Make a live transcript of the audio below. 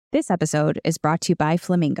This episode is brought to you by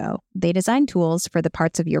Flamingo. They design tools for the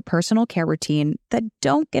parts of your personal care routine that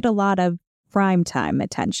don't get a lot of prime time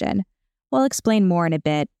attention. We'll explain more in a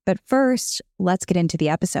bit, but first, let's get into the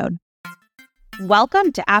episode.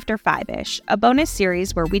 Welcome to After Five-ish, a bonus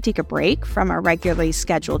series where we take a break from our regularly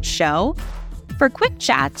scheduled show for quick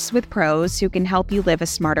chats with pros who can help you live a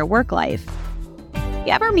smarter work life.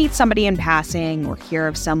 You ever meet somebody in passing or hear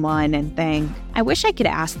of someone and think, I wish I could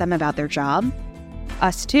ask them about their job?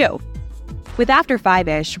 Us too. With After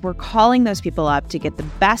Five-ish, we're calling those people up to get the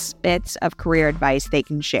best bits of career advice they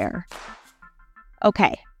can share.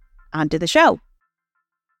 Okay, on to the show.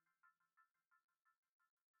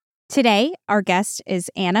 Today, our guest is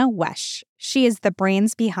Anna Wesche. She is the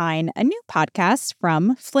brains behind a new podcast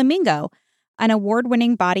from Flamingo, an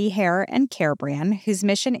award-winning body, hair, and care brand whose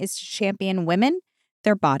mission is to champion women,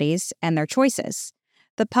 their bodies, and their choices.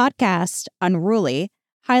 The podcast, Unruly,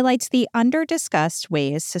 highlights the under-discussed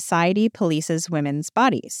ways society polices women's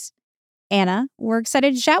bodies. Anna, we're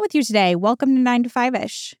excited to chat with you today. Welcome to 9 to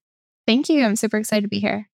 5-ish. Thank you. I'm super excited to be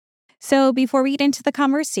here. So before we get into the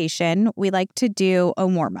conversation, we like to do a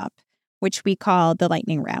warm-up, which we call the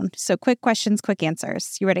lightning round. So quick questions, quick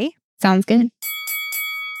answers. You ready? Sounds good.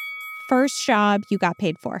 First job you got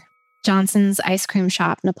paid for? Johnson's Ice Cream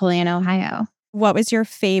Shop, Napoleon, Ohio. What was your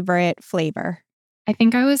favorite flavor? I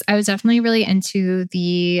think I was definitely really into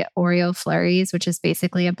the Oreo Flurries, which is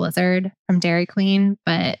basically a Blizzard from Dairy Queen.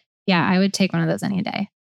 But yeah, I would take one of those any day.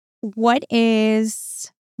 What is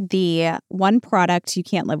the one product you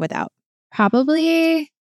can't live without?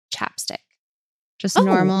 Probably chapstick. Just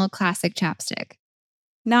normal classic chapstick.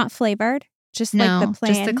 Not flavored? Just No, like the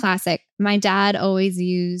plain? just the classic. My dad always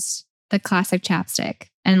used the classic chapstick.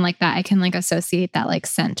 And like that, I can like associate that like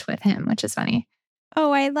scent with him, which is funny.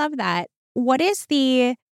 Oh, I love that. What is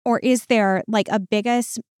is there like a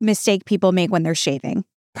biggest mistake people make when they're shaving?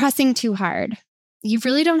 Pressing too hard. You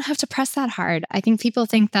really don't have to press that hard. I think people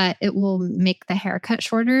think that it will make the haircut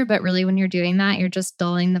shorter, but really when you're doing that, you're just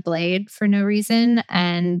dulling the blade for no reason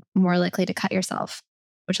and more likely to cut yourself,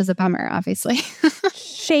 which is a bummer, obviously.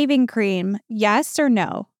 Shaving cream, yes or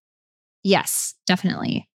no? Yes,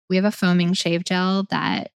 definitely. We have a foaming shave gel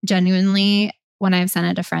that genuinely, when I've sent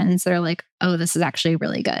it to friends, they're like, oh, this is actually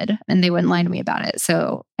really good. And they wouldn't lie to me about it.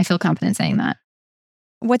 So I feel confident saying that.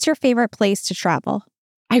 What's your favorite place to travel?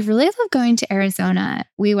 I really love going to Arizona.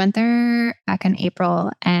 We went there back in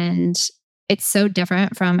April and it's so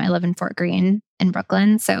different from, I live in Fort Greene in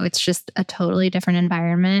Brooklyn. So it's just a totally different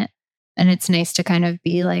environment. And it's nice to kind of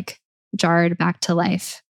be like jarred back to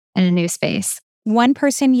life in a new space. One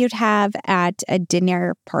person you'd have at a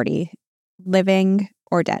dinner party, living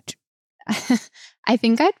or dead? I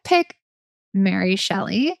think I'd pick Mary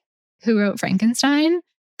Shelley, who wrote Frankenstein,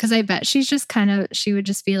 because I bet she would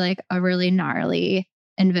just be like a really gnarly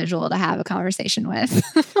individual to have a conversation with.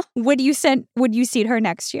 Would you seat her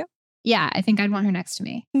next to you? Yeah, I think I'd want her next to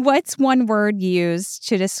me. What's one word used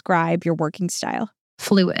to describe your working style?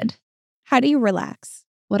 Fluid. How do you relax?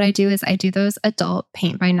 What I do is I do those adult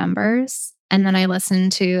paint by numbers, and then I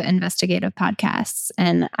listen to investigative podcasts,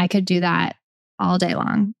 and I could do that all day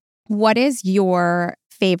long. What is your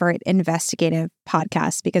favorite investigative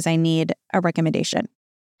podcast? Because I need a recommendation.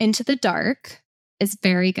 Into the Dark is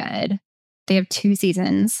very good. They have 2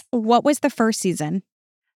 seasons. What was the first season?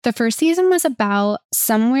 The first season was about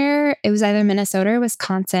somewhere, it was either Minnesota or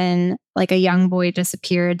Wisconsin, like a young boy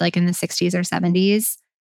disappeared like in the 60s or 70s.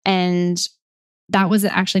 And that was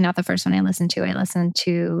actually not the first one I listened to. I listened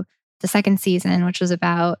to the second season, which was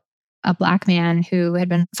about a Black man who had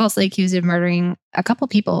been falsely accused of murdering a couple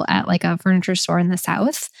people at like a furniture store in the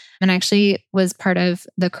South. And actually was part of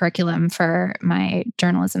the curriculum for my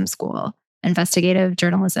journalism school, investigative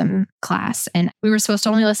journalism class. And we were supposed to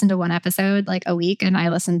only listen to one episode like a week. And I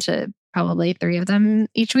listened to probably 3 of them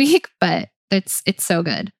each week, but it's so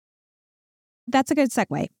good. That's a good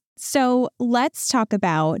segue. So let's talk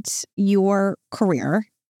about your career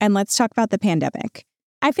and let's talk about the pandemic.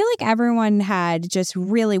 I feel like everyone had just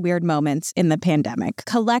really weird moments in the pandemic.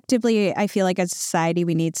 Collectively, I feel like as a society,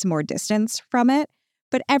 we need some more distance from it.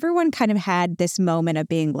 But everyone kind of had this moment of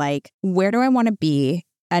being like, where do I want to be?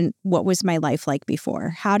 And what was my life like before?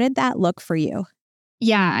 How did that look for you?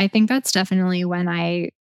 Yeah, I think that's definitely when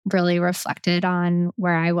I really reflected on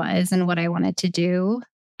where I was and what I wanted to do.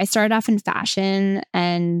 I started off in fashion,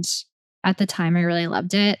 and at the time I really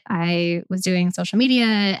loved it. I was doing social media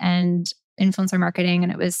and influencer marketing,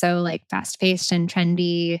 and it was so like fast-paced and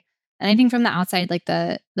trendy. And I think from the outside, like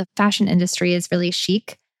the fashion industry is really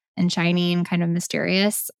chic and shiny and kind of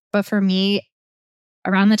mysterious. But for me,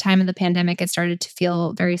 around the time of the pandemic, it started to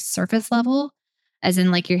feel very surface level. as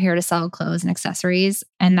in like you're here to sell clothes and accessories.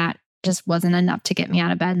 And that just wasn't enough to get me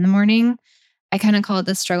out of bed in the morning. I kind of call it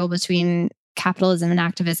the struggle between capitalism and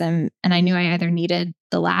activism. And I knew I either needed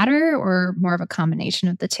the latter or more of a combination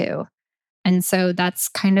of the two. And so that's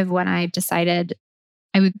kind of when I decided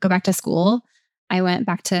I would go back to school. I went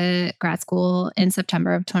back to grad school in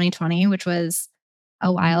September of 2020, which was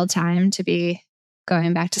a wild time to be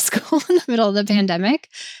going back to school in the middle of the pandemic,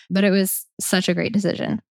 but it was such a great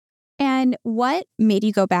decision. And what made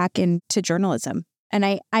you go back into journalism? And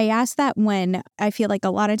I ask that when I feel like a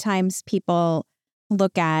lot of times people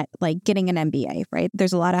look at like getting an MBA, right?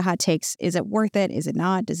 There's a lot of hot takes. Is it worth it? Is it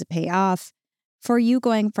not? Does it pay off? For you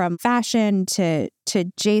going from fashion to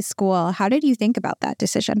J school, how did you think about that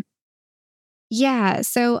decision? Yeah.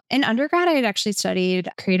 So in undergrad, I had actually studied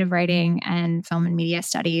creative writing and film and media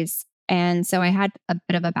studies. And so I had a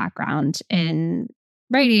bit of a background in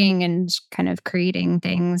writing and kind of creating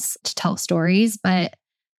things to tell stories. But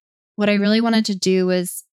what I really wanted to do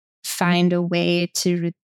was find a way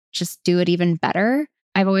to just do it even better.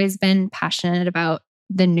 I've always been passionate about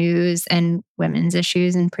the news and women's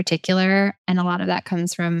issues in particular. And a lot of that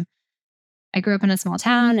comes from, I grew up in a small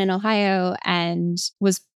town in Ohio and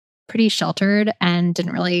was pretty sheltered and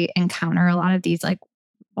didn't really encounter a lot of these like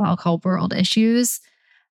what I'll call world issues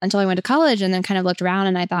until I went to college, and then kind of looked around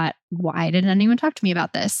and I thought, why didn't anyone talk to me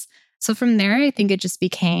about this? So from there, I think it just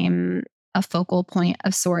became a focal point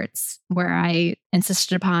of sorts where I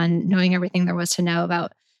insisted upon knowing everything there was to know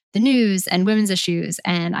about the news and women's issues.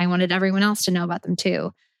 And I wanted everyone else to know about them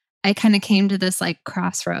too. I kind of came to this like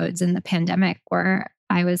crossroads in the pandemic where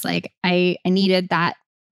I was like, I needed that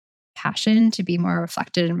passion to be more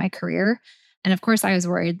reflected in my career. And of course, I was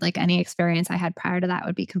worried like any experience I had prior to that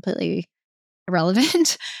would be completely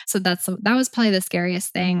irrelevant. So that was probably the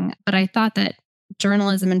scariest thing. But I thought that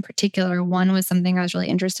journalism in particular, one, was something I was really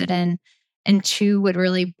interested in, and two, would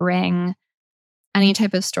really bring any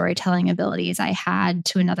type of storytelling abilities I had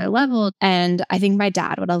to another level. And I think my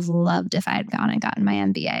dad would have loved if I had gone and gotten my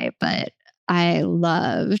MBA, but I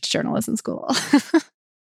loved journalism school.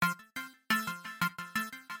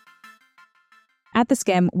 At The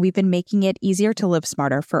Skimm, we've been making it easier to live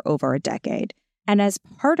smarter for over a decade. And as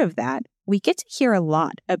part of that, we get to hear a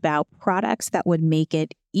lot about products that would make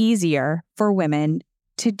it easier for women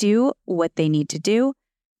to do what they need to do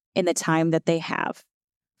in the time that they have.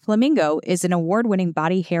 Flamingo is an award-winning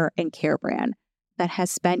body, hair, and care brand that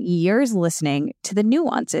has spent years listening to the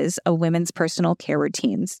nuances of women's personal care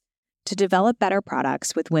routines to develop better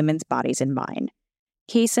products with women's bodies in mind.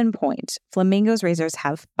 Case in point, Flamingo's razors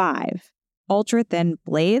have 5 ultra-thin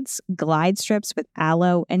blades, glide strips with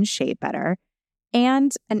aloe and shea butter,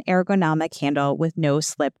 and an ergonomic handle with no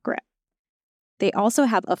slip grip. They also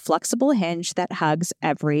have a flexible hinge that hugs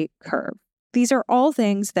every curve. These are all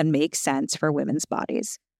things that make sense for women's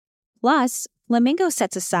bodies. Plus, Flamingo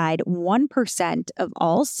sets aside 1% of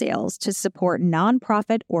all sales to support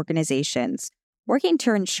nonprofit organizations working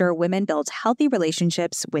to ensure women build healthy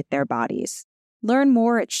relationships with their bodies. Learn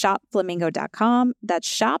more at shopflamingo.com. That's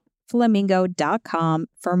shopflamingo.com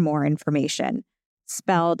for more information.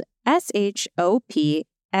 Spelled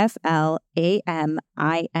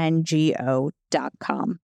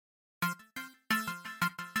shopflamingo.com.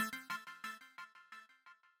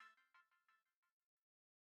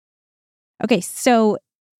 Okay, so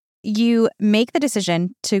you make the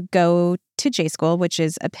decision to go to J school, which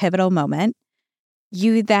is a pivotal moment.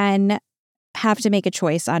 You then have to make a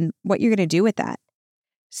choice on what you're going to do with that.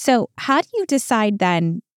 So how do you decide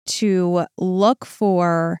then to look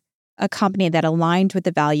for a company that aligned with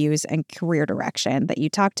the values and career direction that you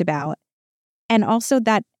talked about, and also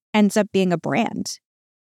that ends up being a brand?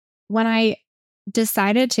 When I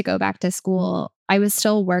decided to go back to school, I was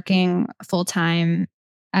still working full-time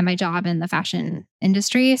at my job in the fashion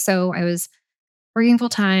industry. So I was working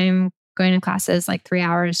full-time, going to classes like 3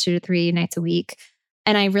 hours, 2 to 3 nights a week.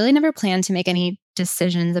 And I really never planned to make any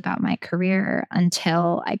decisions about my career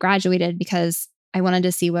until I graduated, because I wanted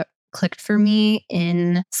to see what clicked for me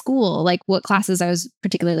in school, like what classes I was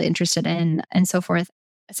particularly interested in and so forth.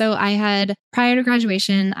 So I had, prior to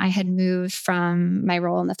graduation, I had moved from my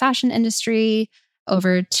role in the fashion industry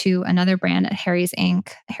over to another brand at Harry's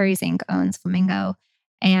Inc. Harry's Inc. owns Flamingo.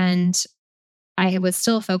 And I was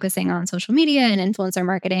still focusing on social media and influencer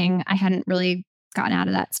marketing. I hadn't really gotten out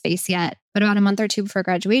of that space yet. But about a month or two before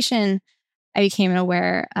graduation, I became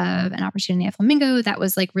aware of an opportunity at Flamingo that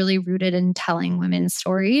was like really rooted in telling women's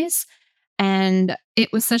stories. And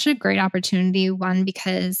it was such a great opportunity, one,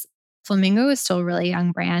 because Flamingo is still a really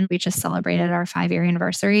young brand. We just celebrated our 5-year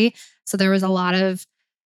anniversary. So there was a lot of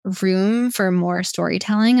room for more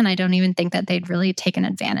storytelling. And I don't even think that they'd really taken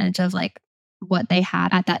advantage of like what they had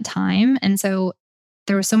at that time. And so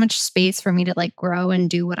there was so much space for me to like grow and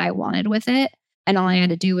do what I wanted with it. And all I had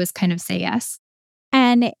to do was kind of say yes.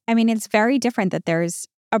 And I mean, it's very different that there's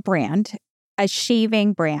a brand, a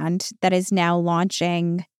shaving brand that is now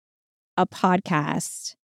launching a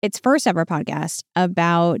podcast, its first ever podcast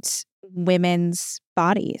about women's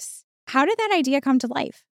bodies. How did that idea come to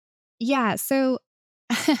life? Yeah. So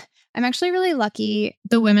I'm actually really lucky.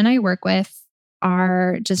 The women I work with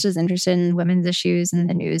are just as interested in women's issues and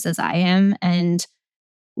the news as I am. And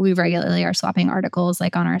we regularly are swapping articles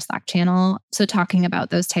like on our Slack channel. So talking about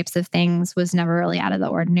those types of things was never really out of the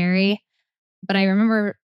ordinary. But I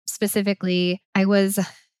remember specifically, I was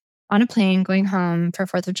on a plane going home for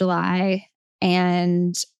 4th of July,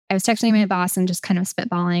 and I was texting my boss and just kind of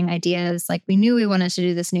spitballing ideas. Like, we knew we wanted to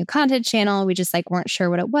do this new content channel. We just like weren't sure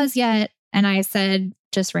what it was yet. And I said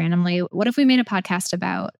just randomly, what if we made a podcast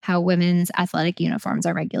about how women's athletic uniforms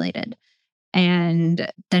are regulated?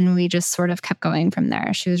 And then we just sort of kept going from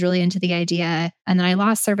there. She was really into the idea. And then I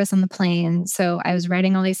lost service on the plane. So I was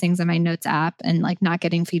writing all these things in my notes app and like not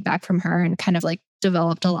getting feedback from her, and kind of like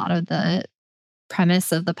developed a lot of the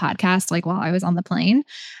premise of the podcast like while I was on the plane.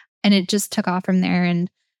 And it just took off from there. And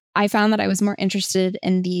I found that I was more interested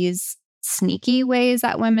in these sneaky ways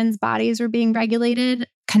that women's bodies were being regulated,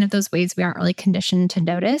 kind of those ways we aren't really conditioned to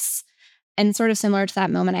notice. And sort of similar to that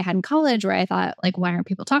moment I had in college where I thought, like, why aren't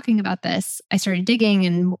people talking about this? I started digging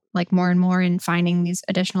and like more and more and finding these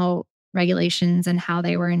additional regulations and how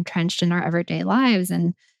they were entrenched in our everyday lives,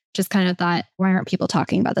 and just kind of thought, why aren't people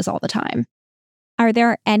talking about this all the time? Are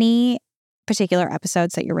there any particular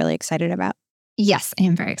episodes that you're really excited about? Yes, I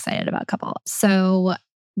am very excited about a couple. So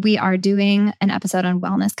we are doing an episode on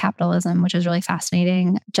wellness capitalism, which is really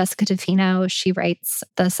fascinating. Jessica Tofino, she writes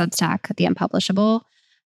the Substack, The Unpublishable.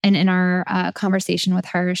 And in our conversation with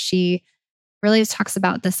her, she really talks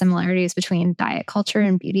about the similarities between diet culture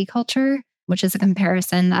and beauty culture, which is a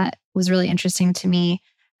comparison that was really interesting to me.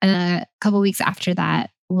 And a couple of weeks after that,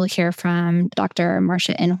 we'll hear from Dr.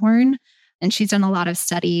 Marcia Inhorn, and she's done a lot of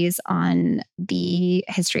studies on the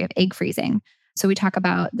history of egg freezing. So we talk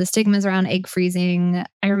about the stigmas around egg freezing.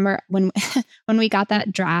 I remember when we got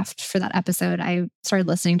that draft for that episode, I started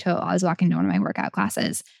listening to it while I was walking to one of my workout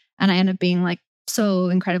classes. And I ended up being like so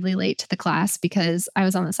incredibly late to the class because I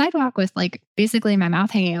was on the sidewalk with like basically my mouth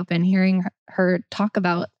hanging open, hearing her talk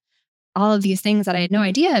about all of these things that I had no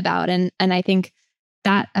idea about. And I think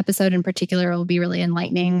that episode in particular will be really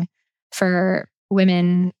enlightening for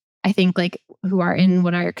women, I think, like who are in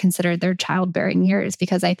what are considered their childbearing years,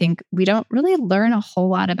 because I think we don't really learn a whole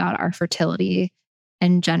lot about our fertility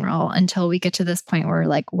in general until we get to this point where we're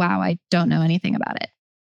like, wow, I don't know anything about it.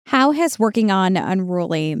 How has working on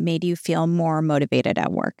Unruly made you feel more motivated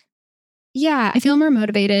at work? Yeah, I feel more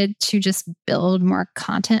motivated to just build more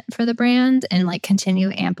content for the brand and like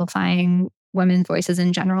continue amplifying women's voices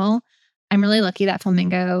in general. I'm really lucky that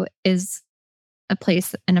Flamingo is a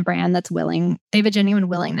place and a brand that's willing. They have a genuine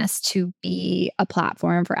willingness to be a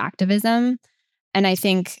platform for activism. And I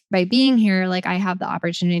think by being here, like I have the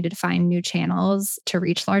opportunity to find new channels to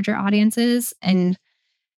reach larger audiences, and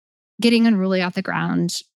getting Unruly off the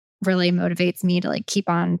ground really motivates me to like keep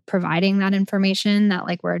on providing that information that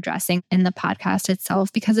like we're addressing in the podcast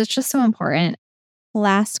itself, because it's just so important.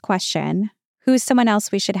 Last question. Who's someone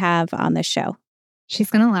else we should have on this show?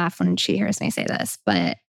 She's going to laugh when she hears me say this,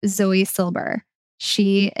 but Zoe Silber.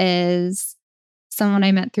 She is someone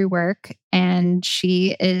I met through work, and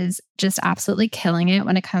she is just absolutely killing it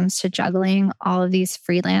when it comes to juggling all of these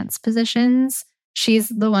freelance positions. She's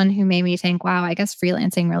the one who made me think, wow, I guess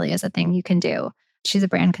freelancing really is a thing you can do. She's a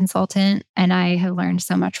brand consultant, and I have learned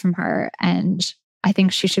so much from her. And I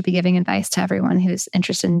think she should be giving advice to everyone who's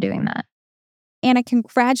interested in doing that. Anna,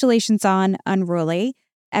 congratulations on Unruly.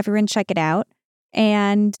 Everyone check it out.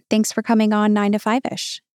 And thanks for coming on 9 to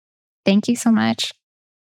 5-ish. Thank you so much.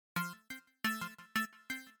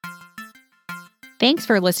 Thanks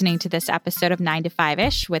for listening to this episode of 9 to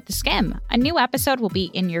 5-ish with The Skim. A new episode will be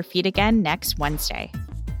in your feed again next Wednesday.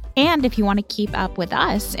 And if you want to keep up with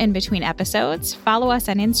us in between episodes, follow us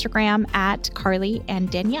on Instagram at Carly and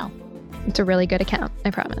Danielle. It's a really good account, I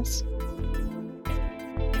promise.